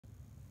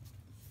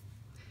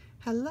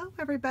Hello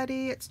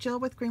everybody, it's Jill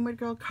with Greenwood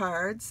Girl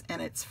Cards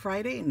and it's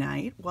Friday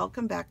night.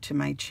 Welcome back to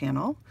my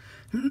channel.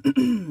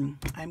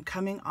 I'm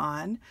coming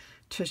on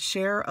to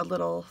share a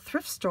little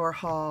thrift store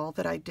haul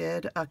that I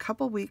did a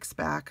couple weekends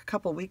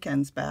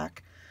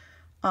back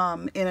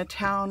in a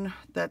town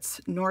that's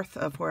north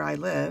of where I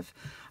live.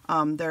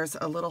 There's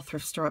a little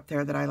thrift store up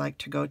there that I like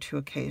to go to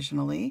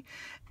occasionally,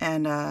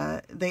 and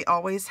they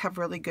always have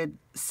really good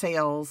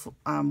sales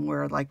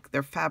where like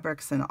their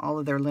fabrics and all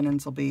of their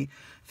linens will be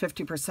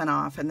 50%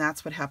 off, and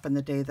that's what happened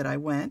the day that I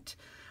went.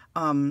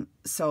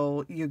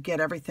 So you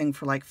get everything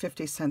for like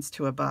 50 cents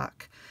to a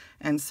buck.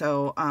 And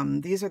so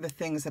these are the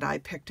things that I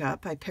picked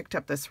up. I picked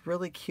up this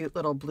really cute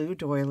little blue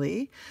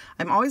doily.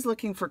 I'm always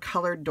looking for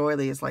colored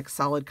doilies, like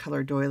solid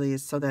colored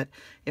doilies, so that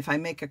if I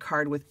make a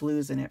card with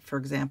blues in it, for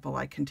example,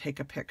 I can take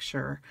a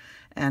picture.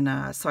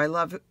 And so I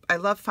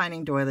love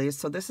finding doilies.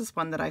 So this is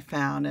one that I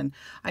found, and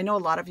I know a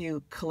lot of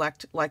you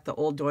collect like the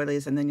old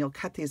doilies, and then you'll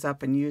cut these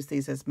up and use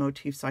these as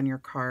motifs on your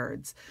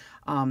cards.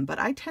 But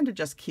I tend to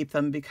just keep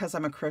them because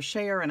I'm a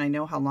crocheter and I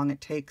know how long it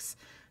takes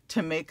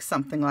to make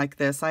something like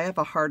this. I have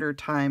a harder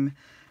time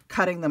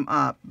cutting them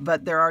up,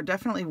 but there are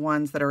definitely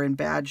ones that are in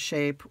bad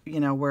shape, you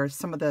know, where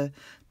some of the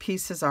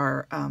pieces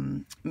are,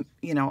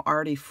 you know,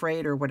 already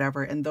frayed or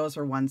whatever, and those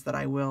are ones that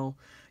I will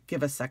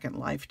give a second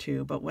life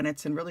to. But when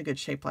it's in really good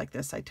shape like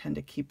this, I tend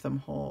to keep them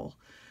whole.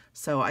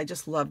 So I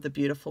just love the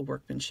beautiful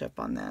workmanship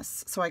on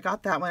this. So I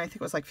got that one. I think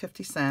it was like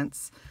 50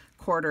 cents,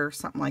 quarter,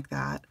 something like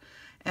that.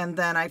 And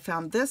then I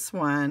found this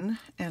one,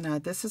 and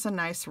this is a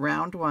nice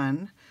round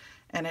one.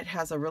 And it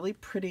has a really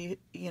pretty,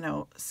 you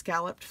know,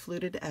 scalloped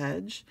fluted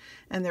edge.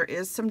 And there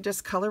is some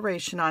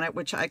discoloration on it,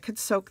 which I could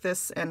soak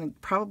this and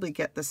probably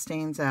get the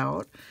stains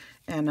out.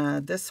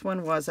 And this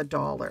one was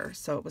 $1,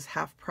 so it was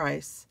half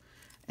price.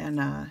 And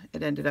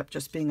it ended up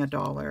just being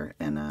 $1.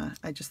 And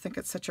I just think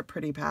it's such a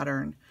pretty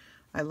pattern.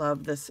 I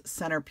love this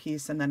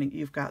centerpiece, and then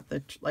you've got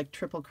the like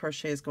triple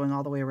crochets going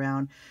all the way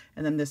around,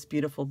 and then this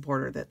beautiful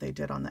border that they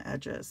did on the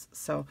edges.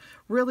 So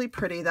really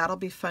pretty. That'll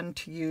be fun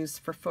to use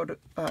for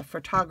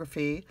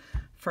photography,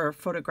 for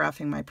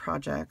photographing my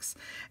projects.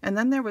 And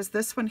then there was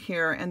this one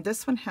here, and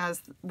this one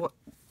has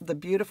the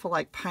beautiful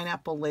like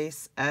pineapple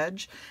lace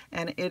edge,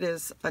 and it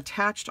is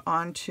attached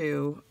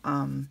onto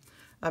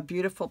a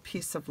beautiful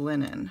piece of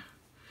linen.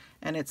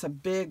 And it's a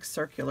big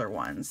circular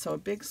one, so a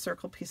big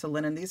circle piece of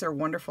linen. These are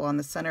wonderful on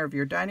the center of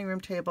your dining room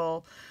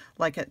table,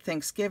 like at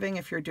Thanksgiving.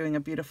 If you're doing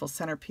a beautiful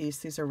centerpiece,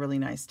 these are really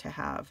nice to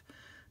have.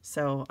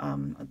 So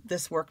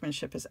this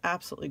workmanship is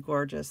absolutely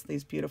gorgeous.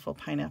 These beautiful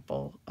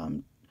pineapple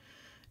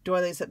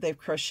doilies that they've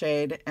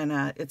crocheted, and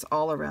it's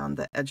all around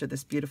the edge of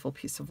this beautiful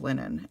piece of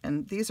linen.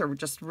 And these are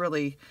just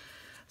really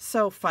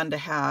so fun to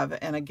have.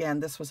 And again,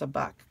 this was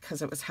 $1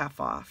 because it was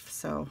half off.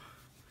 So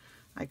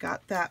I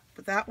got that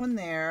one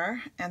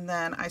there, and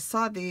then I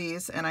saw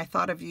these and I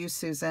thought of you,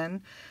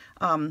 Susan.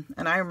 And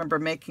I remember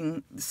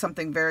making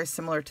something very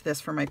similar to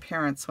this for my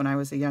parents when I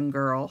was a young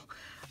girl,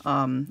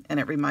 and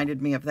it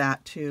reminded me of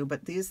that too.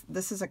 But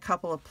this is a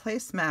couple of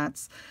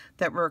placemats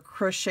that were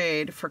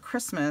crocheted for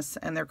Christmas,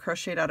 and they're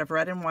crocheted out of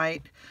red and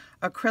white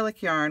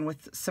acrylic yarn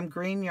with some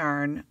green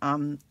yarn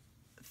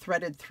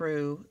threaded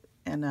through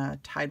and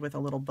tied with a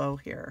little bow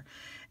here.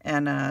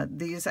 And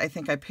these, I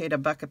think I paid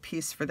 $1 a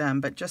piece for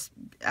them, but just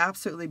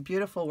absolutely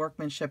beautiful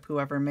workmanship,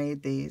 whoever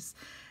made these.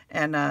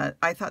 And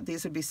I thought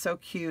these would be so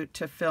cute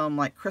to film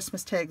like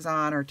Christmas tags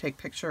on, or take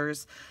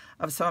pictures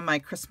of some of my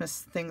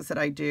Christmas things that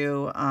I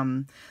do.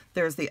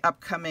 There's the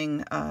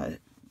upcoming,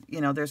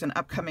 you know, there's an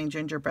upcoming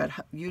gingerbread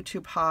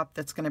YouTube hop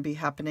that's going to be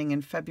happening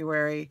in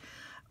February.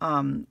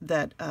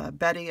 That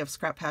Betty of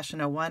Scrap Passion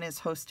 01 is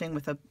hosting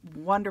with a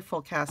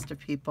wonderful cast of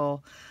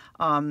people.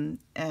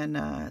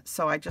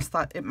 So I just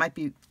thought it might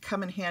be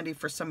come in handy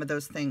for some of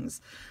those things.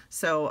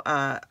 So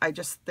I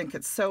just think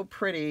it's so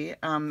pretty,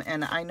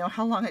 and I know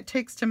how long it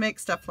takes to make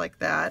stuff like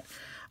that.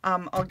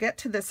 I'll get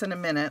to this in a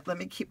minute. Let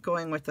me keep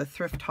going with the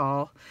thrift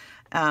haul.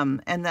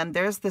 And then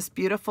there's this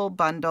beautiful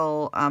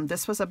bundle.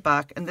 This was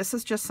 $1, and this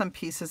is just some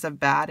pieces of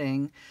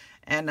batting.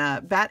 And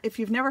if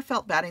you've never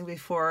felt batting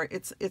before,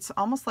 it's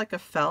almost like a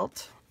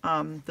felt.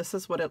 This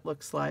is what it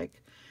looks like.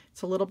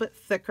 It's a little bit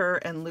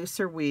thicker and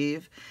looser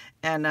weave.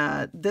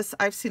 And this,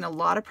 I've seen a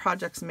lot of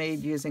projects made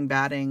using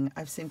batting.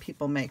 I've seen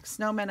people make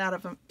snowmen out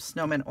of them,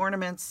 snowman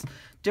ornaments,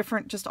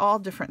 just all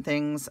different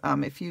things.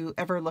 If you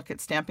ever look at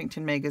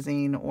Stampington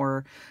magazine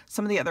or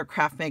some of the other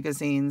craft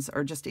magazines,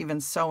 or just even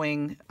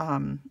sewing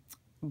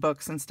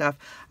books and stuff,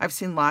 I've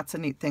seen lots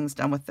of neat things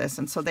done with this.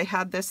 And so they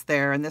had this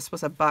there, and this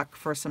was $1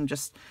 for some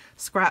just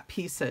scrap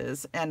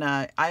pieces. And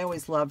I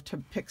always love to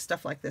pick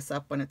stuff like this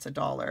up when it's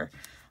 $1,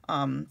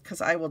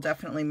 because I will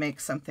definitely make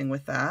something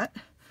with that.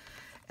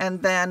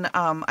 And then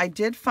I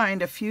did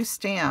find a few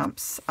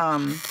stamps,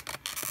 and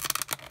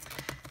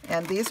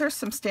these are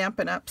some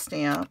Stampin' Up!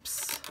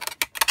 Stamps.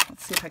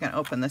 let's see if I can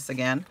open this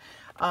again.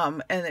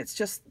 And it's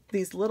just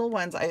these little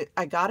ones.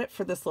 I got it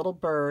for this little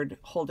bird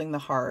holding the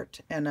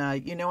heart.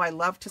 And, you know, I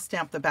love to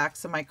stamp the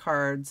backs of my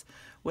cards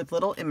with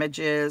little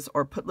images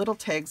or put little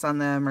tags on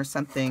them or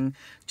something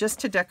just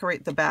to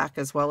decorate the back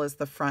as well as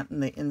the front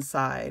and the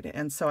inside.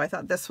 And so I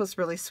thought this was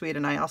really sweet.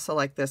 And I also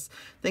like this,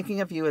 thinking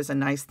of you as a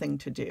nice thing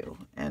to do.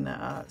 And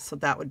so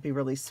that would be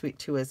really sweet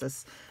too as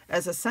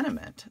a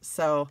sentiment.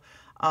 So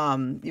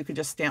you could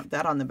just stamp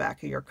that on the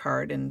back of your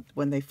card, and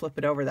when they flip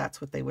it over, that's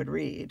what they would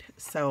read.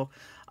 So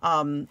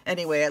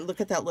anyway, I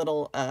look at that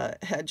little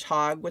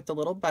hedgehog with the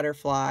little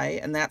butterfly,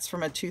 and that's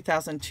from a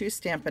 2002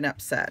 Stampin' Up!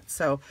 Set.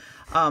 So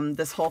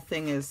this whole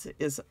thing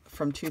is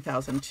from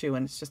 2002,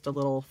 and it's just a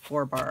little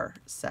 4-bar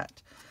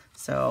set.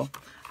 So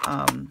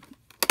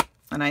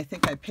and I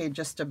think I paid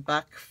just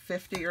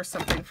 $1.50 or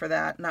something for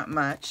that, not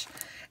much.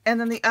 And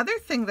then the other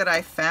thing that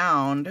I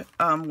found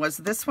was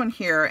this one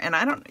here, and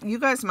you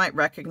guys might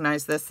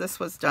recognize this.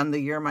 This was done the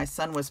year my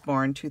son was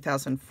born,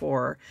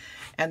 2004.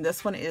 And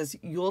this one is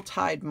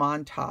Yuletide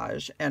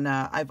Montage. And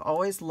I've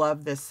always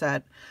loved this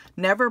set.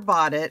 Never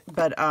bought it,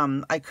 but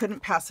I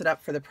couldn't pass it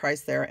up for the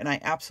price there. And I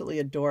absolutely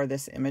adore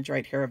this image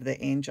right here of the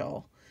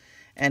angel.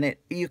 And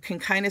you can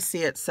kind of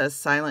see it says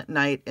Silent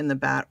Night in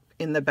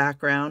the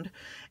background.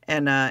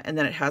 And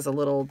then it has a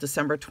little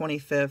December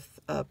 25th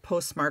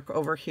postmark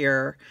over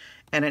here.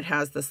 And it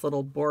has this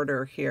little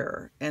border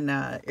here, and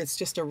it's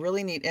just a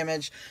really neat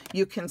image.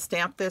 You can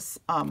stamp this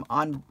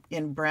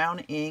in brown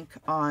ink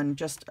on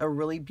just a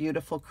really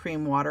beautiful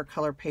cream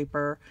watercolor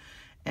paper,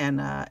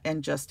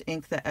 and just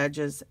ink the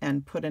edges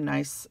and put a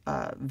nice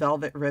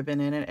velvet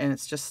ribbon in it, and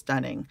it's just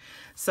stunning.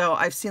 So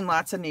I've seen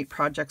lots of neat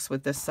projects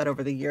with this set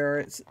over the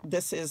years.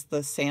 This is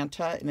the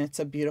Santa, and it's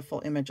a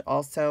beautiful image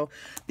also.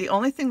 The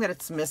only thing that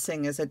it's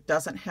missing is it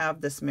doesn't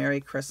have this Merry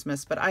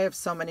Christmas, but I have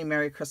so many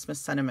Merry Christmas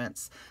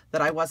sentiments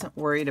that I wasn't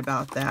worried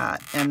about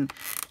that. And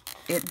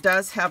it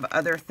does have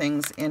other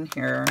things in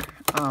here.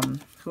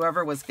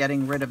 Whoever was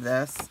getting rid of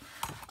this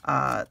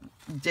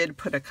did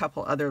put a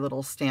couple other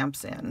little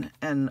stamps in,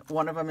 and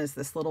one of them is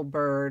this little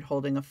bird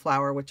holding a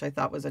flower, which I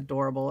thought was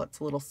adorable. It's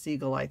a little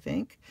seagull, I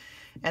think.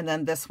 And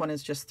then this one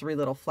is just 3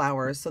 little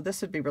flowers, so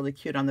this would be really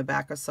cute on the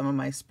back of some of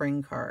my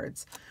spring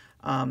cards.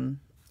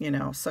 You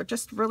know, so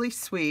just really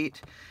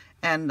sweet.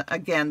 And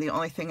again, the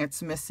only thing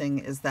it's missing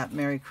is that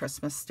Merry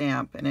Christmas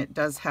stamp, and it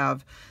does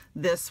have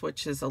this,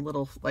 which is a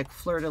little like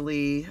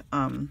fleur-de-lis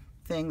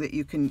thing that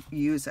you can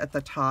use at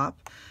the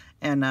top,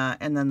 and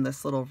then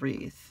this little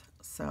wreath.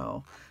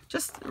 So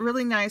just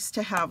really nice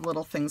to have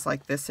little things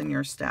like this in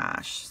your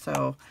stash.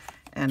 So,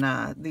 and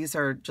these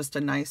are just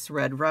a nice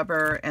red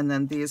rubber, and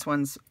then these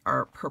ones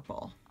are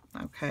purple.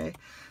 Okay,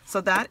 so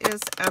that is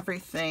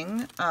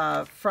everything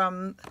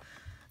from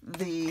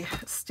the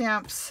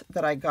stamps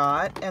that I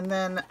got. And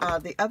then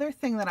the other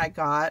thing that I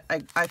got,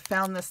 I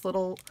found this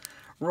little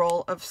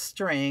roll of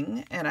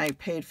string, and I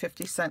paid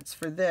 50 cents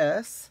for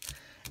this.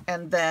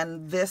 And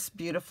then this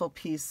beautiful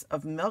piece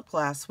of milk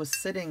glass was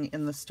sitting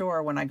in the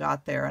store when I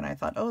got there, and I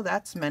thought, oh,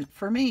 that's meant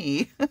for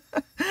me.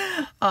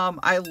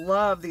 I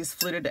love these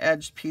fluted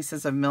edged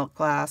pieces of milk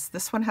glass.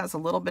 This one has a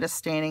little bit of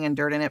staining and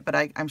dirt in it, but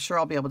I'm sure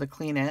I'll be able to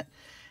clean it.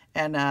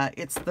 And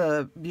it's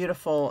the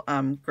beautiful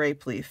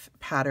grape leaf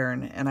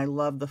pattern, and I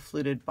love the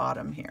fluted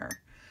bottom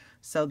here.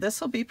 So this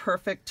will be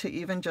perfect to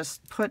even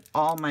just put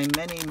all my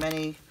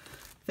many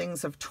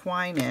things of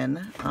twine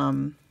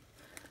in.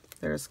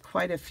 There's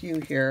quite a few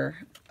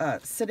here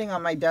sitting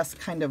on my desk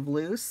kind of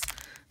loose.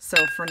 So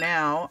for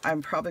now,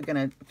 I'm probably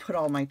going to put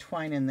all my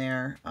twine in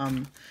there.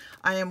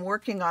 I am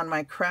working on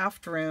my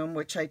craft room,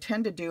 which I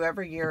tend to do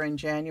every year in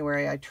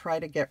January. I try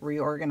to get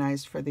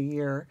reorganized for the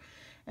year.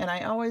 And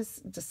I always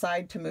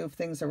decide to move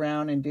things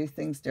around and do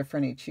things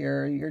different each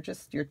year.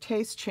 Your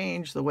tastes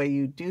change, the way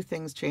you do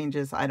things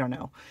changes, I don't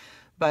know.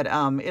 But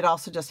it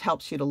also just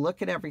helps you to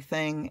look at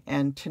everything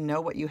and to know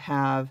what you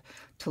have,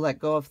 to let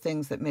go of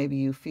things that maybe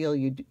you feel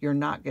you're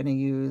not going to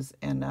use,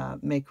 and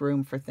make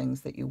room for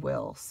things that you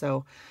will.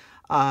 So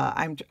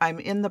I'm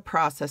in the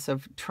process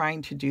of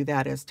trying to do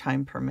that as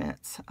time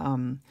permits.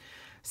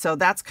 So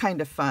that's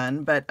kind of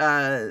fun, but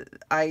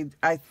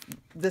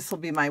this will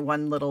be my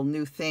one little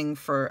new thing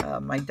for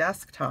my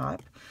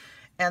desktop.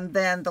 And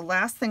then the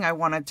last thing I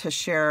wanted to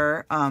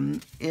share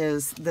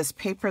is this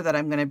paper that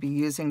I'm going to be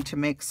using to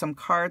make some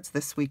cards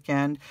this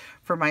weekend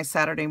for my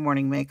Saturday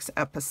Morning Makes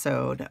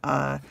episode.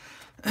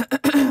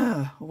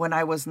 When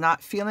I was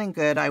not feeling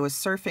good, I was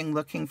surfing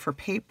looking for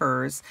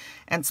papers,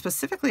 and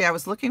specifically I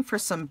was looking for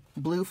some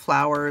blue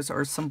flowers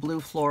or some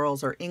blue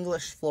florals or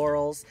English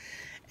florals.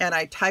 And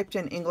I typed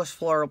in English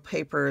floral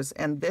papers,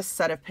 and this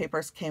set of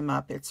papers came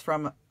up. It's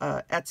from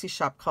an Etsy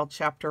shop called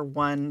Chapter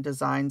 1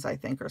 Designs, I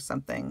think, or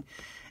something.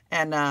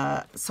 And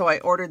so I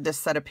ordered this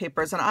set of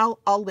papers, and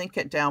I'll link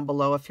it down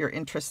below if you're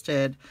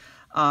interested.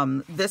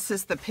 This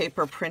is the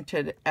paper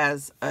printed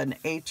as an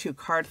A2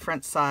 card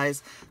front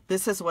size.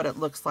 This is what it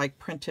looks like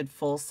printed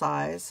full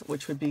size,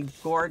 which would be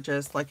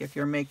gorgeous, like if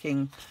you're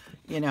making,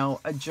 you know,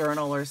 a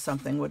journal or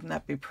something. Wouldn't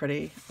that be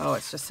pretty? Oh,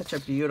 it's just such a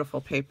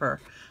beautiful paper.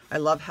 I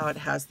love how it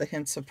has the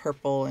hints of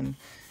purple and,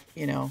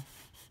 you know,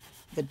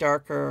 the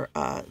darker,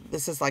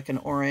 this is like an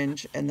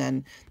orange, and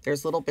then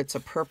there's little bits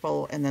of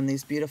purple, and then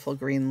these beautiful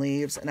green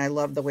leaves. And I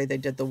love the way they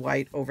did the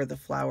white over the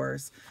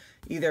flowers,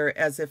 either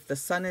as if the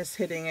sun is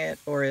hitting it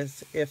or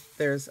as if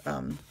there's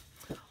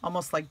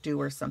almost like dew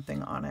or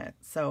something on it.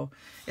 So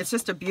it's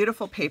just a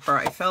beautiful paper.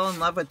 I fell in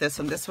love with this,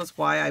 and this was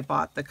why I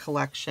bought the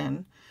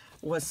collection,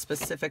 was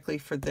specifically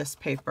for this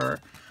paper,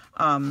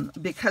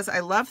 because I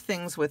love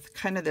things with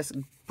kind of this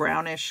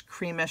brownish,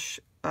 creamish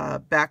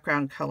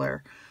background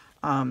color.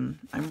 I'm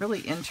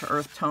really into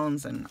earth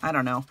tones, and I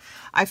don't know.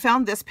 I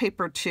found this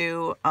paper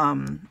too.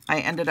 I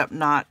ended up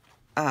not,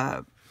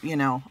 you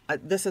know,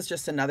 this is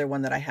just another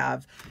one that I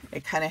have.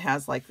 It kind of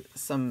has like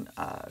some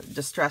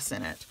distress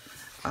in it.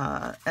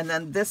 And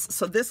then this,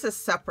 so this is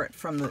separate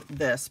from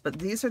this, but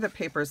these are the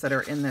papers that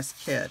are in this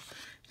kit.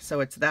 So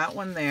it's that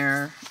one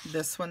there,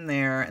 this one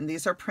there, and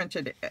these are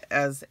printed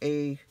as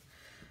an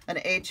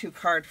A2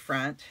 card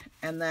front.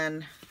 And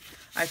then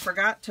I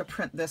forgot to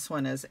print this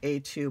one as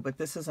A2, but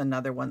this is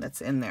another one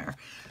that's in there.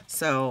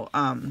 So,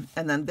 and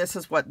then this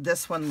is what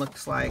this one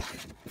looks like,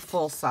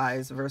 full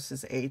size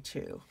versus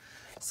A2.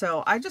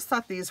 So I just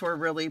thought these were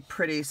really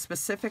pretty.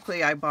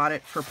 Specifically, I bought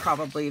it for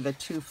probably the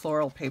 2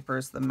 floral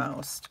papers the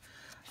most.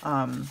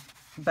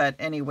 But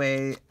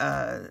anyway,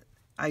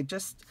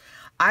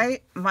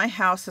 my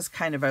house is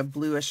kind of a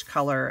bluish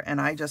color,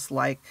 and I just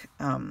like,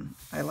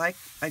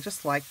 I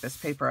just like this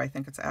paper. I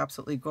think it's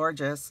absolutely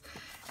gorgeous.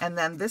 And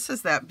then this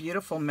is that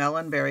beautiful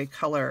melonberry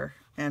color.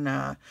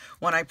 And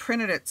when I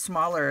printed it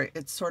smaller,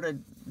 it sort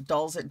of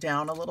dulls it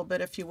down a little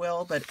bit, if you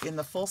will, but in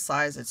the full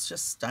size, it's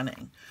just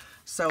stunning.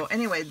 So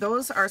anyway,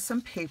 those are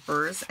some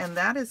papers, and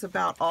that is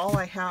about all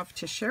I have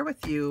to share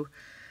with you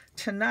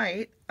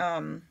tonight.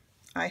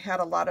 I had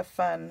a lot of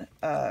fun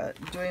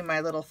doing my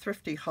little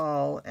thrifty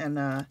haul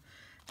and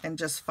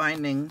just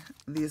finding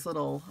these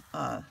little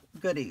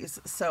goodies.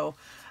 So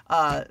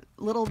a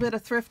little bit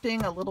of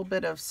thrifting, a little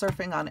bit of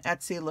surfing on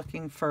Etsy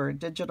looking for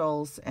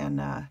digitals,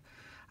 and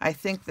I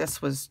think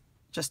this was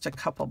just a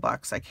couple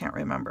bucks. I can't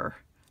remember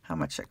how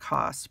much it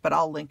cost, but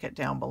I'll link it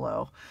down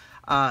below.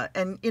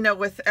 And you know,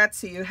 with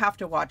Etsy, you have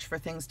to watch for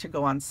things to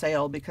go on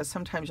sale, because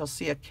sometimes you'll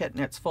see a kit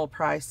and it's full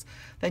price,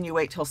 then you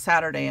wait till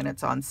Saturday and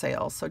it's on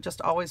sale. So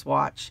just always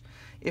watch.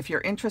 If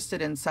you're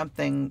interested in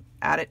something,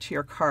 add it to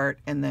your cart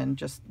and then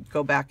just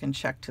go back and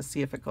check to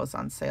see if it goes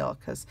on sale,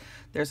 because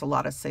there's a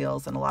lot of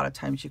sales, and a lot of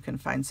times you can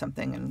find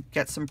something and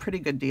get some pretty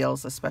good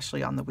deals,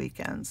 especially on the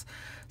weekends.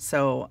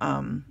 So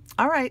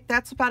all right,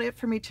 that's about it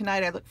for me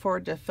tonight. I look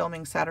forward to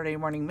filming Saturday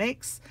Morning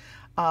Makes,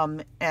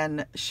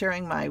 and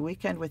sharing my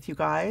weekend with you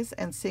guys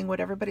and seeing what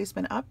everybody's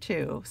been up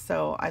to.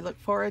 So I look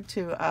forward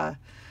to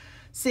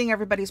seeing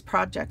everybody's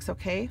projects,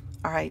 okay?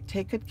 All right,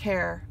 take good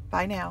care.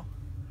 Bye now.